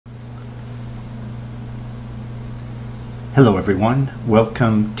Hello everyone,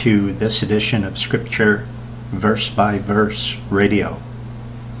 welcome to this edition of Scripture Verse by Verse Radio.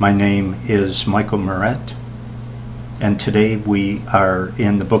 My name is Michael Moret, and today we are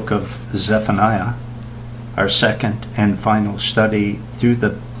in the book of Zephaniah. Our second and final study through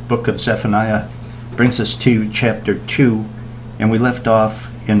the book of Zephaniah brings us to chapter 2, and we left off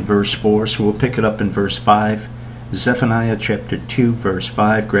in verse 4, so we'll pick it up in verse 5. Zephaniah chapter 2, verse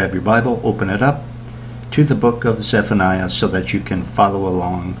 5. Grab your Bible, open it up to the book of Zephaniah so that you can follow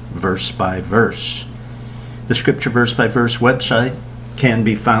along verse by verse. The Scripture Verse by Verse website can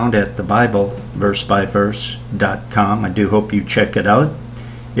be found at the BibleVerseByVerse.com. I do hope you check it out.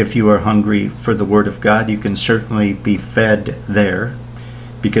 If you are hungry for the Word of God, you can certainly be fed there,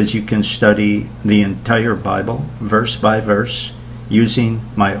 because you can study the entire Bible verse by verse using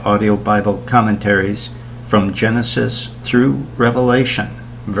my audio Bible commentaries from Genesis through Revelation,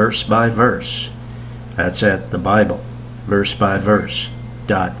 verse by verse. That's at the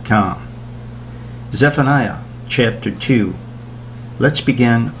BibleVerseByVerse.com. Zephaniah chapter 2. Let's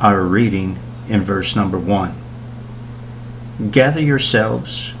begin our reading in verse number 1. Gather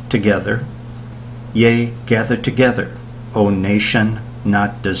yourselves together, yea, gather together, O nation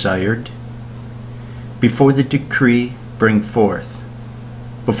not desired. Before the decree bring forth,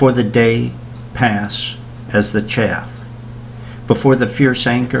 before the day pass as the chaff, before the fierce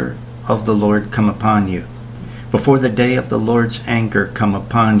anger of the Lord come upon you, before the day of the Lord's anger come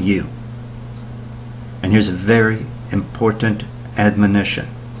upon you. And here's a very important admonition,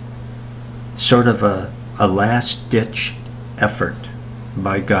 sort of a last-ditch effort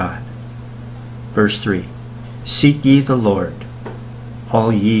by God. Verse 3, Seek ye the Lord,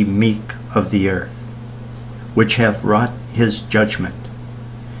 all ye meek of the earth, which have wrought his judgment.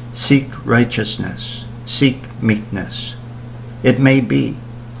 Seek righteousness, seek meekness. It may be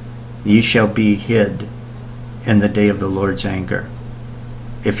ye shall be hid in the day of the Lord's anger.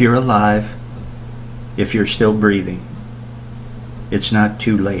 If you're alive, if you're still breathing, it's not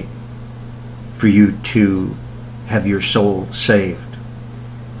too late for you to have your soul saved.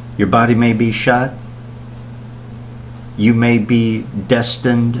 Your body may be shot. You may be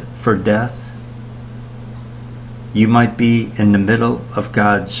destined for death. You might be in the middle of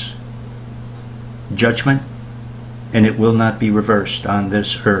God's judgment, and it will not be reversed on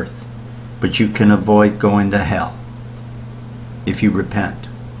this earth. But you can avoid going to hell if you repent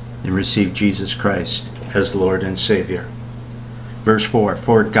and receive Jesus Christ as Lord and Savior. Verse 4,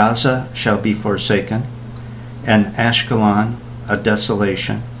 For Gaza shall be forsaken, and Ashkelon a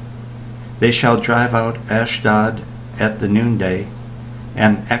desolation. They shall drive out Ashdod at the noonday,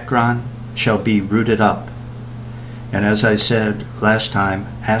 and Ekron shall be rooted up. And as I said last time,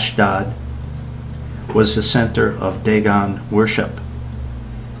 Ashdod was the center of Dagon worship.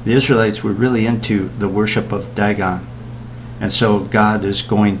 The Israelites were really into the worship of Dagon, and so God is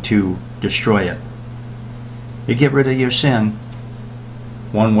going to destroy it. You get rid of your sin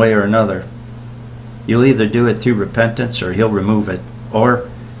one way or another. You'll either do it through repentance, or he'll remove it, or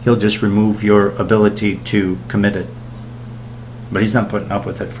he'll just remove your ability to commit it. But he's not putting up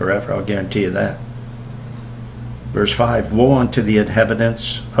with it forever, I'll guarantee you that. Verse 5, Woe unto the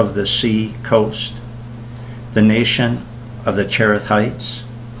inhabitants of the sea coast, the nation of the Cherith heights.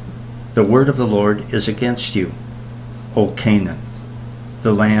 The word of the Lord is against you, O Canaan,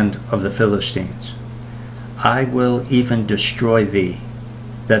 the land of the Philistines. I will even destroy thee,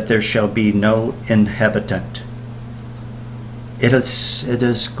 that there shall be no inhabitant. It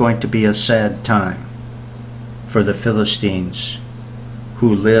is going to be a sad time for the Philistines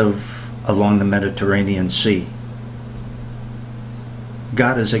who live along the Mediterranean Sea.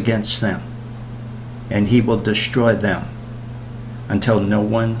 God is against them, and he will destroy them until no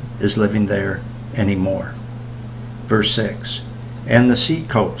one is living there anymore. Verse 6, And the sea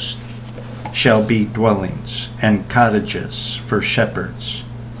coast shall be dwellings, and cottages for shepherds,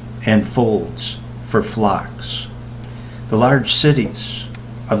 and folds for flocks. The large cities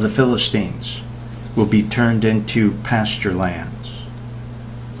of the Philistines will be turned into pasture lands.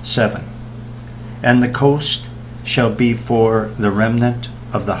 7, And the coast shall be for the remnant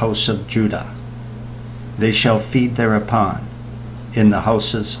of the house of Judah. They shall feed thereupon. In the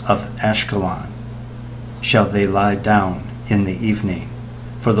houses of Ashkelon shall they lie down in the evening,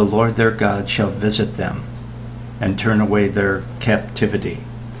 for the Lord their God shall visit them and turn away their captivity.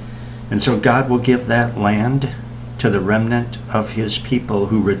 And so God will give that land to the remnant of his people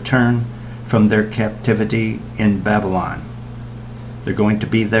who return from their captivity in Babylon. They're going to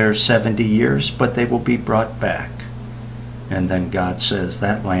be there 70 years, but they will be brought back. And then God says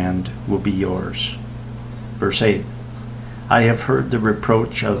that land will be yours. Verse 8, I have heard the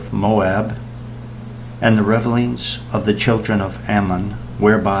reproach of Moab, and the revelings of the children of Ammon,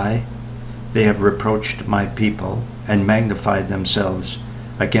 whereby they have reproached my people and magnified themselves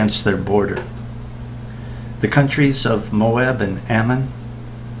against their border. The countries of Moab and Ammon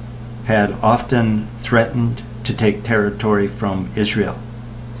had often threatened to take territory from Israel.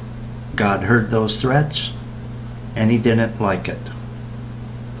 God heard those threats, and he didn't like it.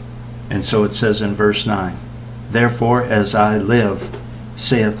 And so it says in verse 9, "Therefore, as I live,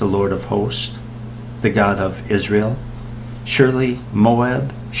 saith the Lord of hosts, the God of Israel, surely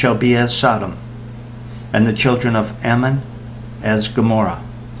Moab shall be as Sodom, and the children of Ammon as Gomorrah,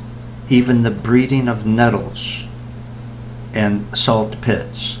 even the breeding of nettles and salt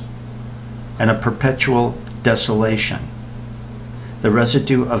pits, and a perpetual desolation. The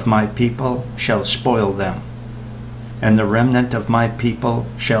residue of my people shall spoil them, and the remnant of my people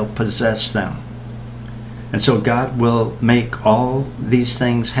shall possess them." And so God will make all these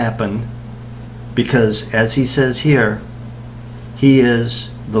things happen because, as he says here, he is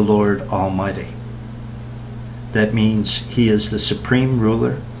the Lord Almighty. That means he is the supreme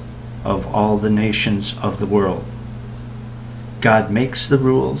ruler of all the nations of the world. God makes the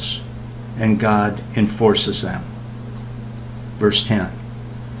rules and God enforces them. Verse 10,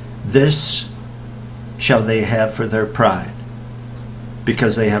 "This shall they have for their pride,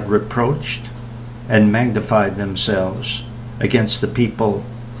 because they have reproached and magnified themselves against the people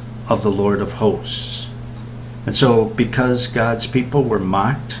of the Lord of hosts." And so, because God's people were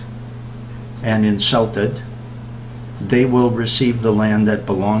mocked and insulted, they will receive the land that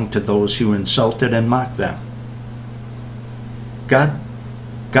belonged to those who insulted and mocked them.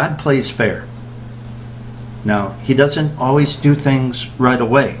 God plays fair. Now, he doesn't always do things right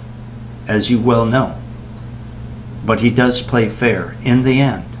away, as you well know. But he does play fair. In the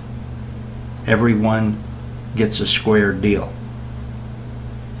end, everyone gets a square deal.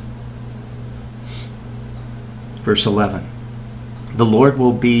 Verse 11, "The Lord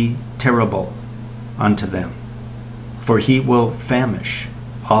will be terrible unto them, for he will famish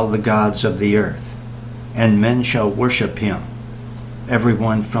all the gods of the earth, and men shall worship him,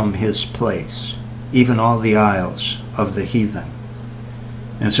 everyone from his place, even all the isles of the heathen."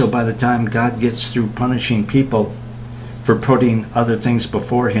 And so by the time God gets through punishing people for putting other things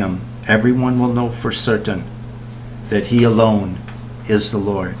before him, everyone will know for certain that he alone is the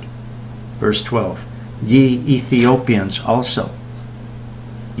Lord. Verse 12, "Ye Ethiopians also,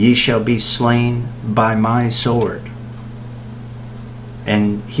 ye shall be slain by my sword.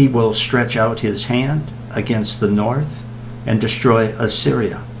 And he will stretch out his hand against the north and destroy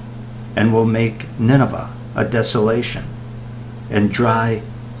Assyria, and will make Nineveh a desolation, and dry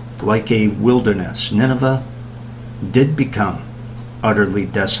like a wilderness." Nineveh did become utterly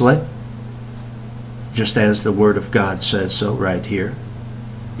desolate, just as the Word of God says so right here.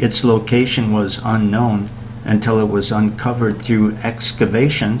 Its location was unknown until it was uncovered through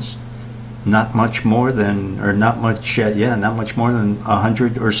excavations not much more than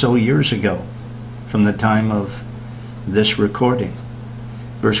 100 or so years ago from the time of this recording.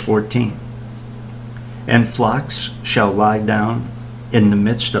 Verse 14, "And flocks shall lie down in the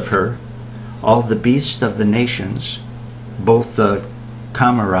midst of her, all the beasts of the nations, both the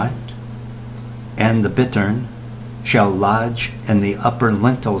Camarite and the bittern, shall lodge in the upper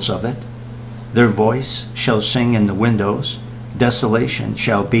lintels of it. Their voice shall sing in the windows. Desolation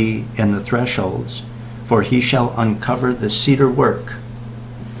shall be in the thresholds, for he shall uncover the cedar work.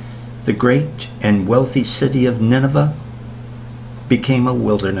 The great and wealthy city of Nineveh became a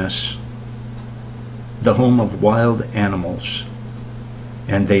wilderness, the home of wild animals.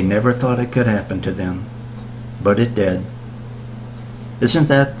 And they never thought it could happen to them, but it did." Isn't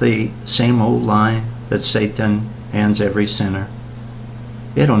that the same old line that Satan hands every sinner?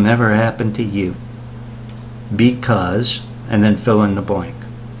 It'll never happen to you because, and then fill in the blank.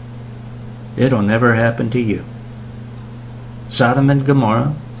 It'll never happen to you. Sodom and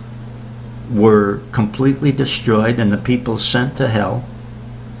Gomorrah were completely destroyed and the people sent to hell,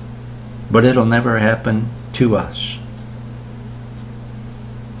 but it'll never happen to us.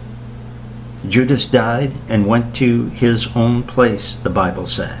 Judas died and went to his own place, the Bible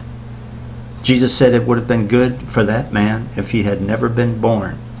said. Jesus said it would have been good for that man if he had never been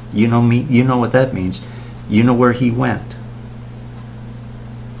born. You know me, you know what that means. You know where he went.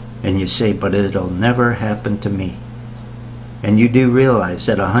 And you say, but it'll never happen to me. And you do realize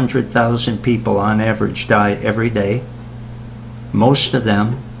that 100,000 people on average die every day. Most of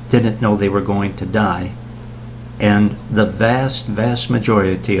them didn't know they were going to die. And the vast, vast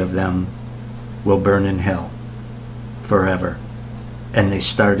majority of them will burn in hell forever. And they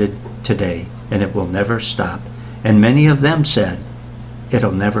started today, and it will never stop. And many of them said,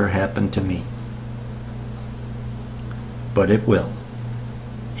 it'll never happen to me. but it will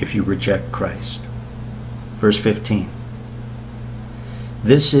if you reject Christ. Verse 15.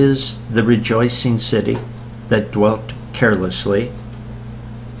 This is the rejoicing city that dwelt carelessly.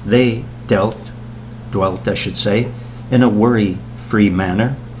 They dwelt, I should say, in a worry-free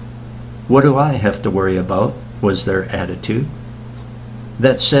manner. What do I have to worry about, was their attitude.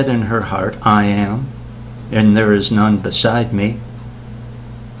 That said in her heart, I am, and there is none beside me.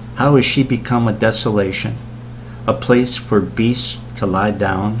 How has she become a desolation, a place for beasts to lie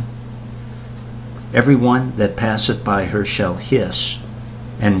down? Every one that passeth by her shall hiss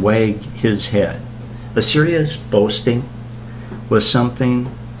and wag his head. Assyria's boasting was something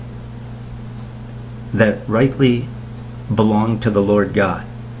that rightly belonged to the Lord God.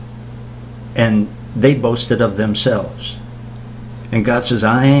 And they boasted of themselves. And God says,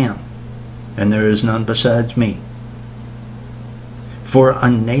 I am, and there is none besides me. For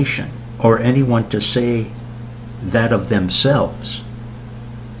a nation or anyone to say that of themselves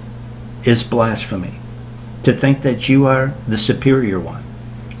is blasphemy. To think that you are the superior one.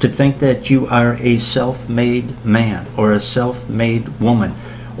 To think that you are a self-made man or a self-made woman,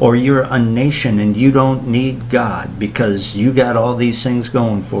 or you're a nation and you don't need God because you got all these things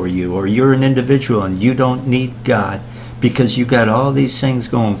going for you, or you're an individual and you don't need God because you got all these things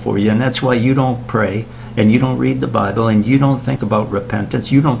going for you, and that's why you don't pray and you don't read the Bible and you don't think about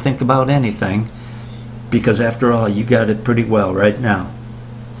repentance, you don't think about anything, because after all you got it pretty well right now.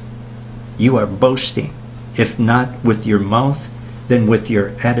 You are boasting, if not with your mouth, then with your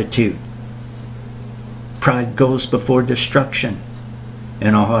attitude. Pride goes before destruction,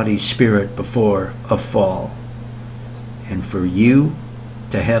 and a haughty spirit before a fall. And for you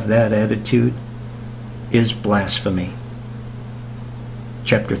to have that attitude is blasphemy.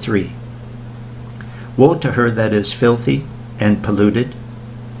 Chapter 3. Woe to her that is filthy and polluted,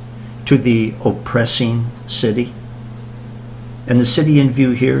 to the oppressing city. And the city in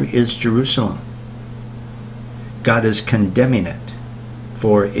view here is Jerusalem. God is condemning it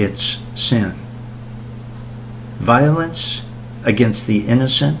for its sin. Violence against the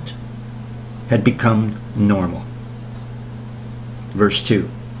innocent had become normal. Verse 2.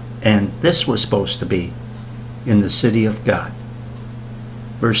 And this was supposed to be in the city of God.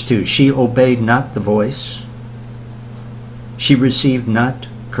 Verse 2. She obeyed not the voice. She received not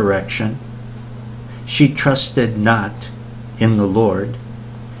correction. She trusted not in the Lord.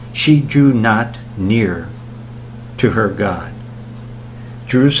 She drew not near to her God.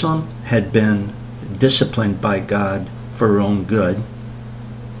 Jerusalem had been disciplined by God for her own good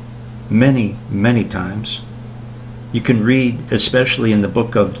many, many times. You can read, especially in the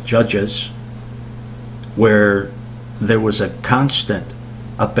book of Judges, where there was a constant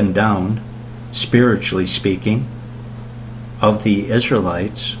up and down, spiritually speaking, of the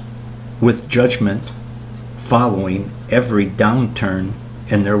Israelites, with judgment following every downturn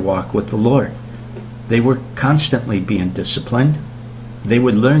in their walk with the Lord. They were constantly being disciplined. They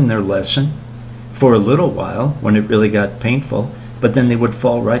would learn their lesson for a little while when it really got painful, but then they would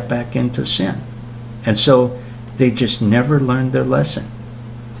fall right back into sin. And so they just never learned their lesson.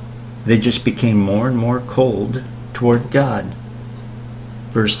 They just became more and more cold toward God.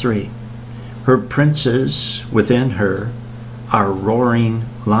 Verse 3. Her princes within her are roaring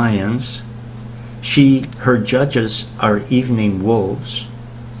lions. Her judges are evening wolves.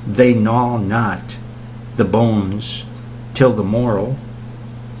 They gnaw not the bones till the morrow.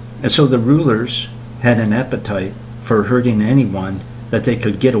 And so the rulers had an appetite for hurting anyone that they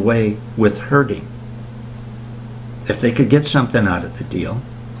could get away with hurting. If they could get something out of the deal,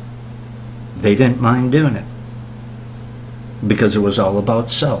 they didn't mind doing it, because it was all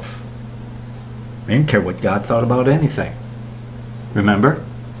about self. They didn't care what God thought about anything. Remember?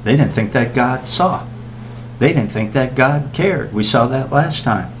 They didn't think that God saw. They didn't think that God cared. We saw that last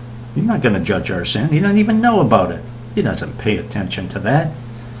time. He's not going to judge our sin. He doesn't even know about it. He doesn't pay attention to that.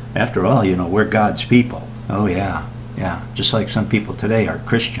 After all, we're God's people. Oh yeah, yeah. Just like some people today are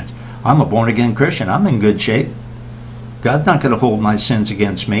Christians. I'm a born-again Christian. I'm in good shape. God's not going to hold my sins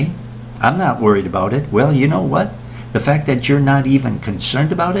against me. I'm not worried about it. Well, you know what? The fact that you're not even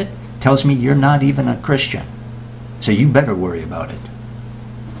concerned about it tells me you're not even a Christian. So you better worry about it.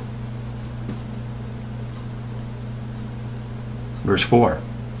 Verse 4.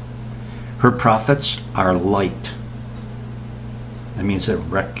 Her prophets are light. That means they're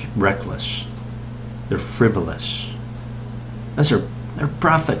reckless. They're frivolous. Their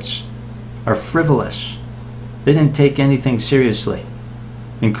prophets are frivolous. They didn't take anything seriously,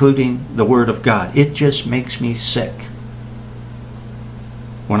 including the Word of God. It just makes me sick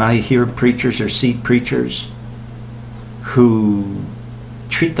when I hear preachers or see preachers who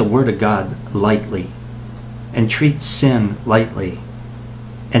treat the Word of God lightly. and treat sin lightly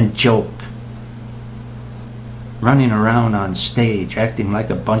and joke, running around on stage acting like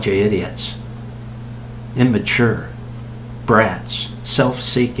a bunch of idiots, immature, brats,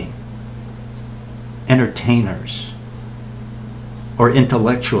 self-seeking, entertainers, or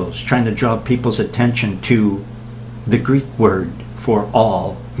intellectuals trying to draw people's attention to the Greek word for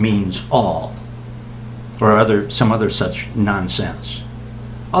all means all, or some other such nonsense.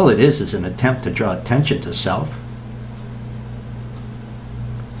 All it is an attempt to draw attention to self.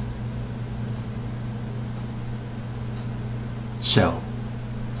 So,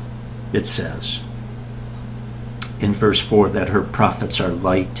 it says in verse 4 that her prophets are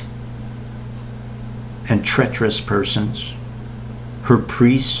light and treacherous persons. Her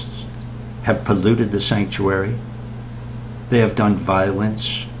priests have polluted the sanctuary. They have done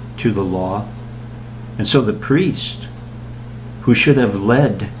violence to the law. And so the priest, who should have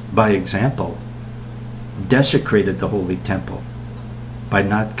led by example, desecrated the holy temple by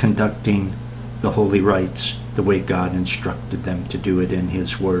not conducting the holy rites the way God instructed them to do it in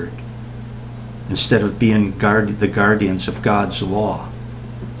His Word. Instead of being the guardians of God's law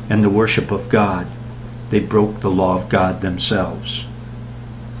and the worship of God, they broke the law of God themselves.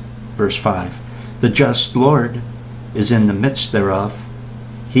 Verse 5, the just Lord is in the midst thereof.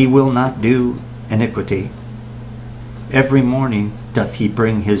 He will not do iniquity. Every morning doth He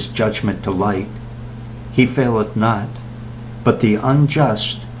bring His judgment to light. He faileth not, but the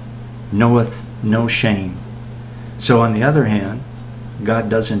unjust knoweth no shame. So on the other hand, God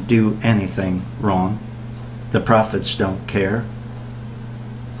doesn't do anything wrong. The prophets don't care.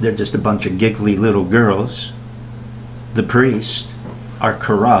 They're just a bunch of giggly little girls. The priests are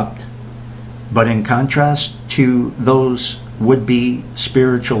corrupt. But in contrast to those would-be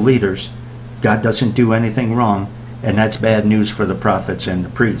spiritual leaders, God doesn't do anything wrong, and that's bad news for the prophets and the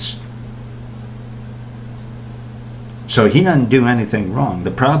priests. So He doesn't do anything wrong.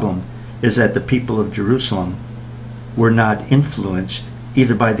 The problem is that the people of Jerusalem were not influenced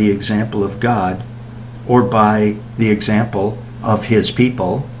either by the example of God or by the example of His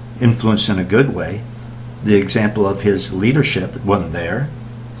people, influenced in a good way. The example of His leadership wasn't there.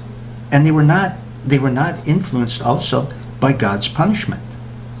 And they were not influenced also by God's punishment.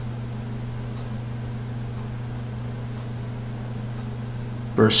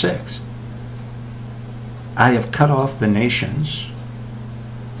 Verse 6, I have cut off the nations.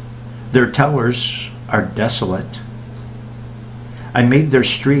 Their towers are desolate. I made their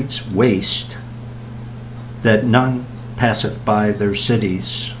streets waste, that none passeth by. Their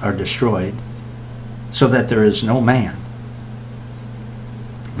cities are destroyed, so that there is no man,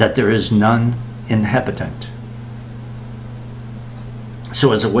 that there is none inhabitant.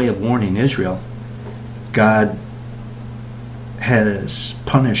 So as a way of warning Israel, God has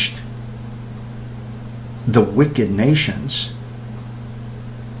punished the wicked nations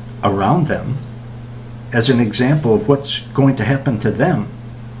around them as an example of what's going to happen to them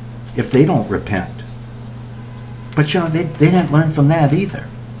if they don't repent. But you know, they didn't learn from that either.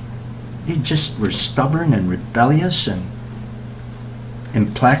 They just were stubborn and rebellious and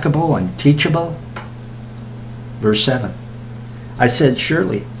implacable and teachable. Verse 7, I said,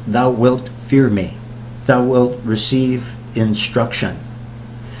 surely thou wilt fear me, thou wilt receive instruction,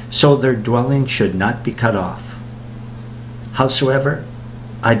 so their dwelling should not be cut off. Howsoever,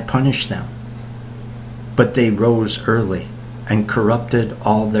 I'd punish them. But they rose early and corrupted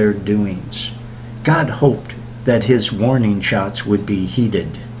all their doings. God hoped that His warning shots would be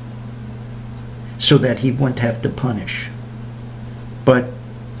heeded so that He wouldn't have to punish. But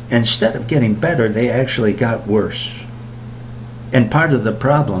instead of getting better, they actually got worse. And part of the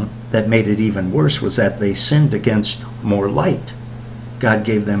problem that made it even worse was that they sinned against more light. God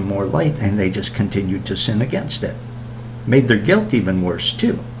gave them more light, and they just continued to sin against it. Made their guilt even worse,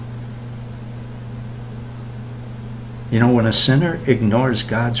 too. You know, when a sinner ignores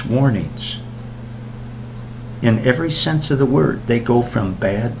God's warnings, in every sense of the word, they go from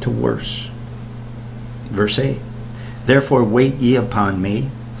bad to worse. Verse 8, therefore wait ye upon me,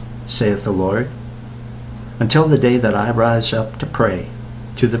 saith the Lord, until the day that I rise up to pray,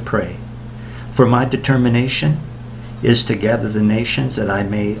 to the prey. For my determination is to gather the nations, that I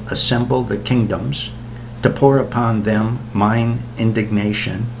may assemble the kingdoms, to pour upon them mine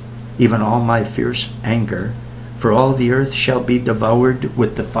indignation, even all my fierce anger, for all the earth shall be devoured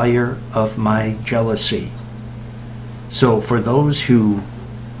with the fire of my jealousy. So for those who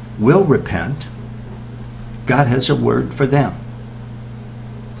will repent, God has a word for them.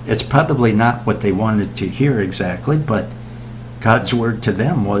 It's probably not what they wanted to hear exactly, but God's word to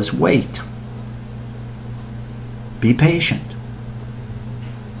them was wait. Be patient.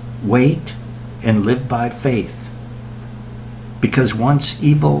 Wait and live by faith. Because once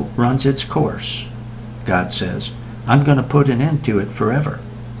evil runs its course, God says, I'm going to put an end to it forever.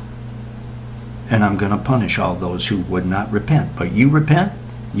 And I'm going to punish all those who would not repent. But you repent,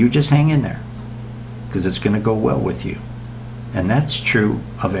 you just hang in there, because it's going to go well with you. And that's true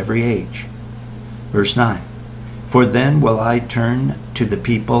of every age. Verse 9, for then will I turn to the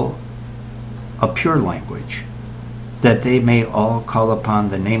people a pure language, that they may all call upon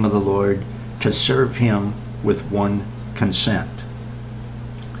the name of the Lord to serve him with one consent.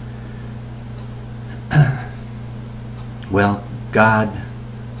 Well, God's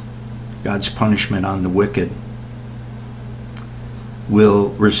punishment on the wicked will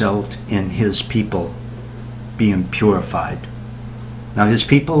result in his people being purified. Now his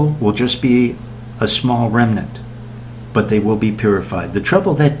people will just be a small remnant, but they will be purified. The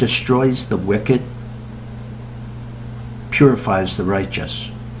trouble that destroys the wicked purifies the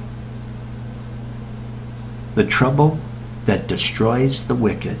righteous. The trouble that destroys the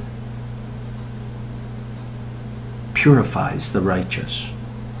wicked purifies the righteous,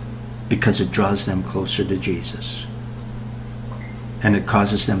 because it draws them closer to Jesus. And it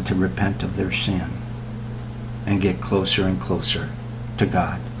causes them to repent of their sin and get closer and closer to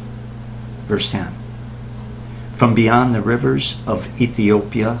God. Verse 10. From beyond the rivers of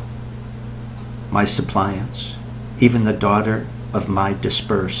Ethiopia, my suppliants, even the daughter of my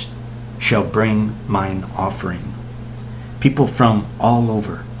dispersed, shall bring mine offering. People from all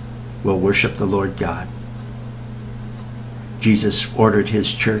over will worship the Lord God. Jesus ordered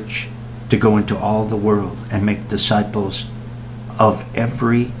his church to go into all the world and make disciples of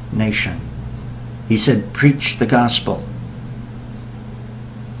every nation. He said, preach the gospel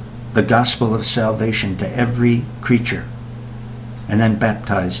of salvation to every creature, and then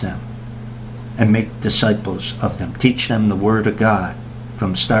baptize them and make disciples of them. Teach them the word of God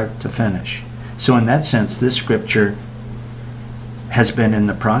from start to finish. So in that sense, this scripture has been in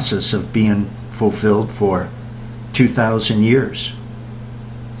the process of being fulfilled for 2,000 years.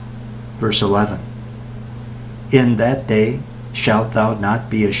 Verse 11. In that day shalt thou not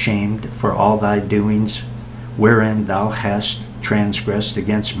be ashamed for all thy doings, wherein thou hast transgressed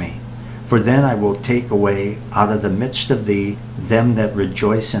against me. For then I will take away out of the midst of thee them that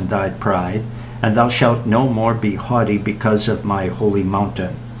rejoice in thy pride, and thou shalt no more be haughty because of my holy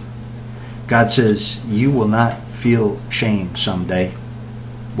mountain. God says, you will not feel shame someday.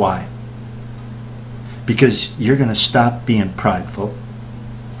 Why? Because you're going to stop being prideful,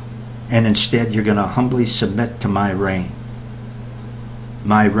 and instead you're going to humbly submit to my reign.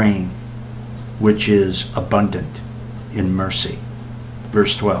 My reign, which is abundant in mercy.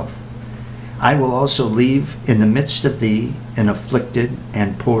 Verse 12. I will also leave in the midst of thee an afflicted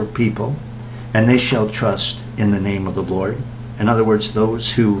and poor people, and they shall trust in the name of the Lord. In other words,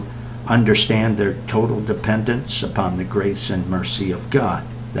 those who understand their total dependence upon the grace and mercy of God.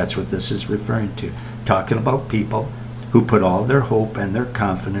 That's what this is referring to. Talking about people who put all their hope and their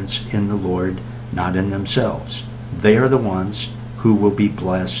confidence in the Lord, not in themselves. They are the ones who will be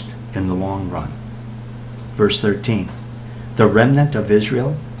blessed in the long run. Verse 13. The remnant of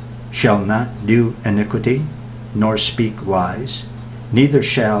Israel shall not do iniquity, nor speak lies, neither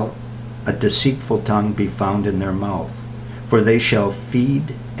shall a deceitful tongue be found in their mouth. For they shall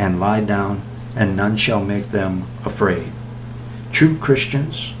feed and lie down, and none shall make them afraid. True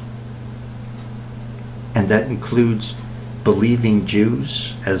Christians, and that includes believing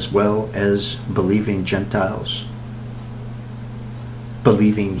Jews as well as believing Gentiles,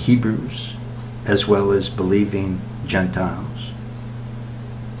 believing Hebrews as well as believing Gentiles,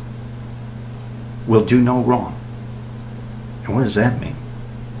 will do no wrong. And what does that mean?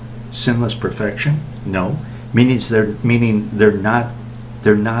 Sinless perfection? No. Meaning they're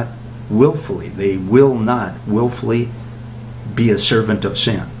not willfully. They will not willfully be a servant of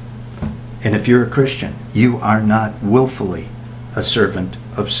sin. And if you're a Christian, you are not willfully a servant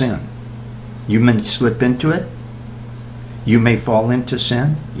of sin. You may slip into it. You may fall into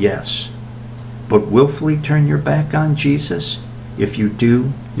sin. Yes. But willfully turn your back on Jesus? If you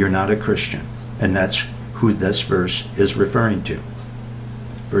do, you're not a Christian. And that's who this verse is referring to.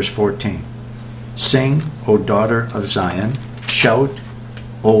 Verse 14. Sing, O daughter of Zion. Shout,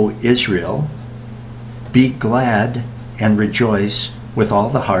 O Israel. Be glad and rejoice with all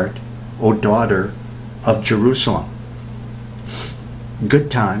the heart, O daughter of Jerusalem. Good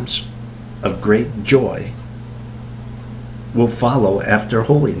times of great joy will follow after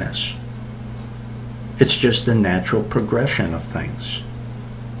holiness. It's just the natural progression of things.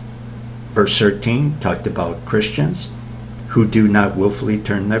 Verse 13 talked about Christians who do not willfully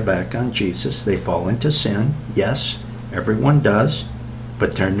turn their back on Jesus. They fall into sin. Yes, everyone does.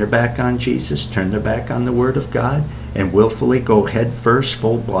 But turn their back on Jesus, turn their back on the Word of God, and willfully go head first,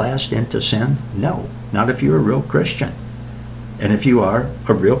 full blast into sin? No, not if you're a real Christian. And if you are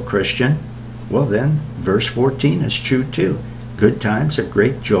a real Christian, well then, verse 14 is true too. Good times of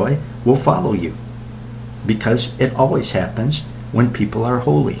great joy will follow you, because it always happens when people are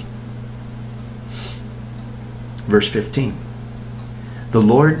holy. Verse 15. The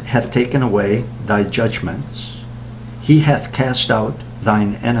Lord hath taken away thy judgments. He hath cast out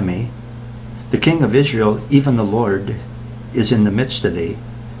thine enemy. The King of Israel, even the Lord, is in the midst of thee.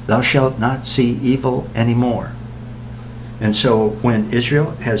 Thou shalt not see evil any more. And so when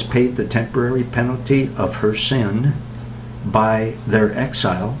Israel has paid the temporary penalty of her sin by their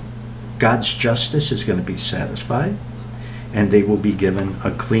exile, God's justice is going to be satisfied, and they will be given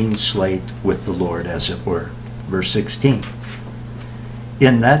a clean slate with the Lord, as it were. Verse 16.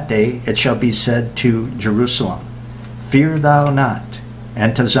 In that day it shall be said to Jerusalem, Fear thou not,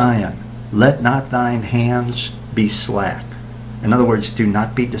 and to Zion, let not thine hands be slack. In other words, do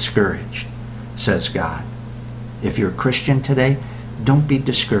not be discouraged, says God. If you're a Christian today, don't be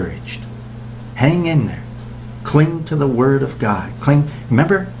discouraged. Hang in there. Cling to the Word of God.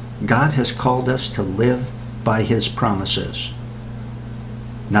 Remember, God has called us to live by His promises,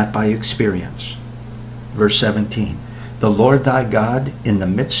 not by experience. Verse 17. The Lord thy God in the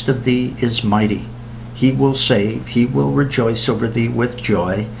midst of thee is mighty. He will save. He will rejoice over thee with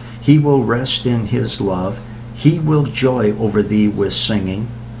joy. He will rest in His love. He will joy over thee with singing.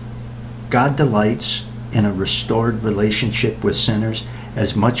 God delights in a restored relationship with sinners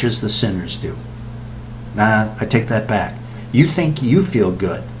as much as the sinners do. Nah, I take that back. You think you feel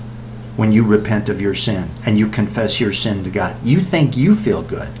good when you repent of your sin and you confess your sin to God. You think you feel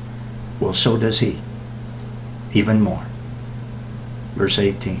good. Well, so does He. Even more. Verse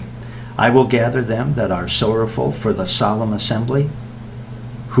 18. I will gather them that are sorrowful for the solemn assembly,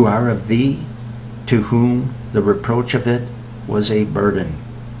 who are of thee, to whom the reproach of it was a burden.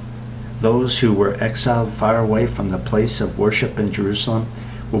 Those who were exiled far away from the place of worship in Jerusalem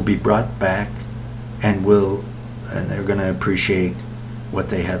will be brought back, and they're going to appreciate what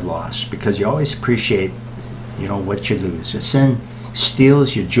they had lost, because you always appreciate, what you lose. Sin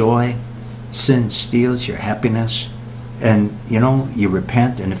steals your joy. Sin steals your happiness. And, you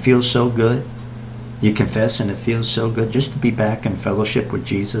repent and it feels so good. You confess and it feels so good just to be back in fellowship with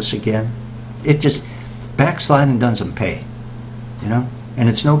Jesus again. Backsliding doesn't pay, And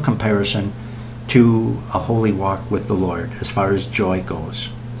it's no comparison to a holy walk with the Lord as far as joy goes.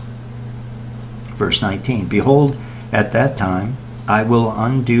 Verse 19. Behold, at that time I will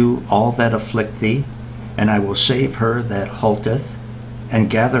undo all that afflict thee, and I will save her that halteth, and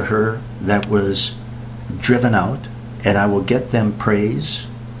gather her that was driven out, and I will get them praise,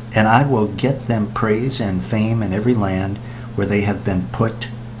 and fame in every land where they have been put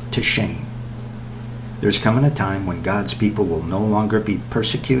to shame. There's coming a time when God's people will no longer be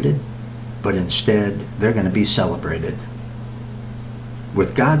persecuted, but instead they're going to be celebrated.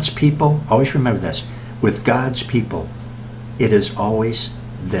 With God's people, always remember this, with God's people, it is always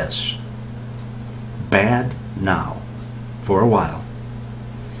this. Bad now, for a while,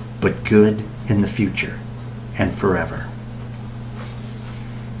 but good in the future and forever.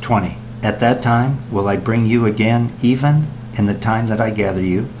 20. At that time will I bring you again, even in the time that I gather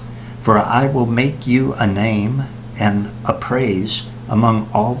you, for I will make you a name and a praise among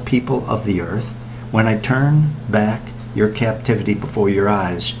all people of the earth, when I turn back your captivity before your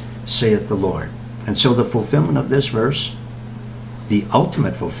eyes, saith the Lord. And so the fulfillment of this verse, the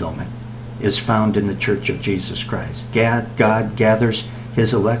ultimate fulfillment, is found in the Church of Jesus Christ. God gathers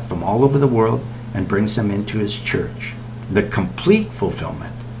His elect from all over the world and brings them into His church. The complete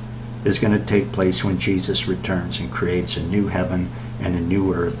fulfillment is going to take place when Jesus returns and creates a new heaven and a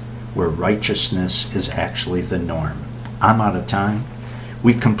new earth where righteousness is actually the norm. I'm out of time.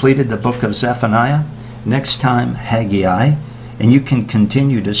 We completed the book of Zephaniah. Next time, Haggai. And you can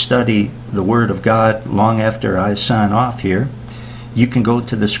continue to study the Word of God long after I sign off here. You can go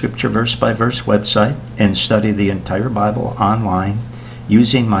to the Scripture Verse by Verse website and study the entire Bible online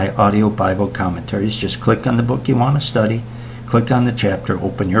using my audio Bible commentaries. Just click on the book you want to study, click on the chapter,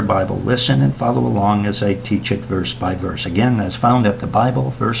 open your Bible, listen, and follow along as I teach it verse by verse. Again, that's found at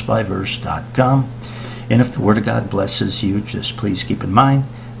thebibleversebyverse.com. And if the Word of God blesses you, just please keep in mind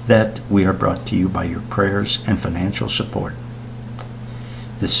that we are brought to you by your prayers and financial support.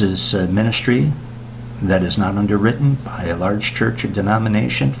 This is a ministry that is not underwritten by a large church or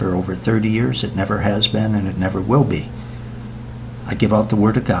denomination for over 30 years. It never has been, and it never will be. I give out the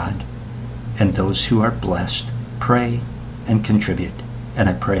Word of God, and those who are blessed pray and contribute, and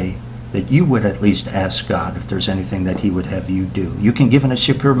I pray that you would at least ask God if there's anything that he would have you do. You can give in a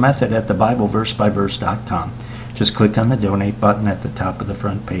secure method at thebibleversebyverse.com. Just click on the donate button at the top of the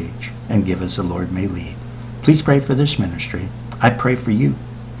front page and give as the Lord may lead. Please pray for this ministry. I pray for you.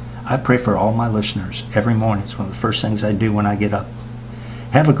 I pray for all my listeners every morning. It's one of the first things I do when I get up.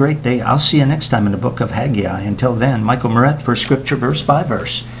 Have a great day. I'll see you next time in the book of Haggai. Until then, Michael Moret for Scripture Verse by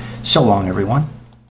Verse. So long, everyone.